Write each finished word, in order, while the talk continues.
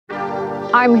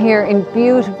I'm here in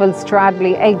beautiful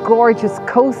Stradbally, a gorgeous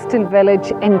coastal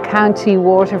village in County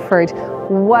Waterford.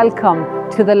 Welcome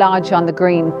to the Lodge on the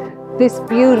Green. This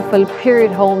beautiful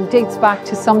period home dates back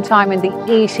to sometime in the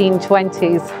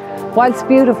 1820s. Whilst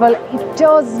beautiful, it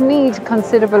does need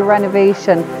considerable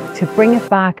renovation to bring it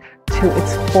back to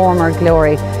its former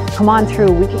glory. Come on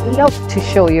through, we'd love to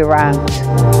show you around.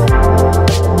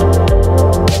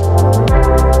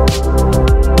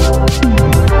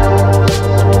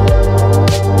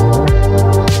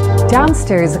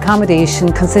 Downstairs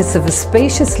accommodation consists of a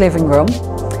spacious living room,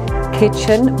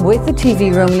 kitchen with a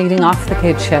TV room leading off the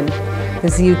kitchen.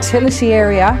 There's a utility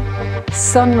area,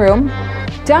 sunroom,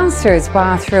 downstairs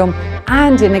bathroom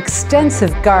and an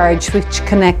extensive garage which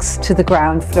connects to the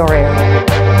ground floor area.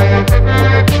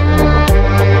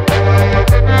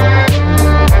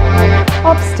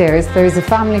 Upstairs there's a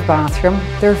family bathroom.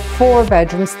 There are 4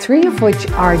 bedrooms, 3 of which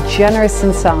are generous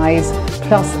in size,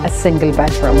 plus a single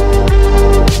bedroom.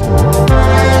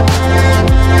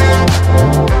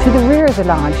 To the rear of the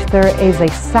lodge there is a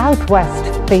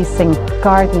southwest facing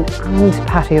garden and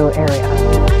patio area.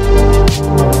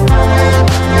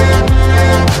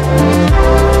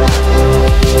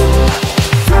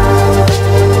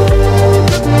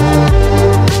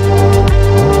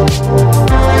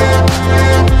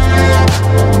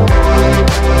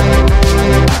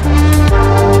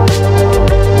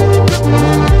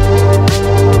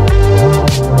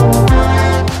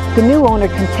 The new owner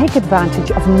can take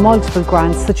advantage of multiple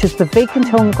grants such as the Vacant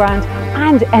Home Grant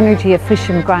and Energy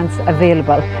Efficient grants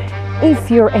available.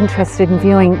 If you're interested in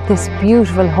viewing this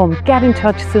beautiful home, get in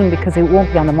touch soon because it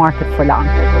won't be on the market for long.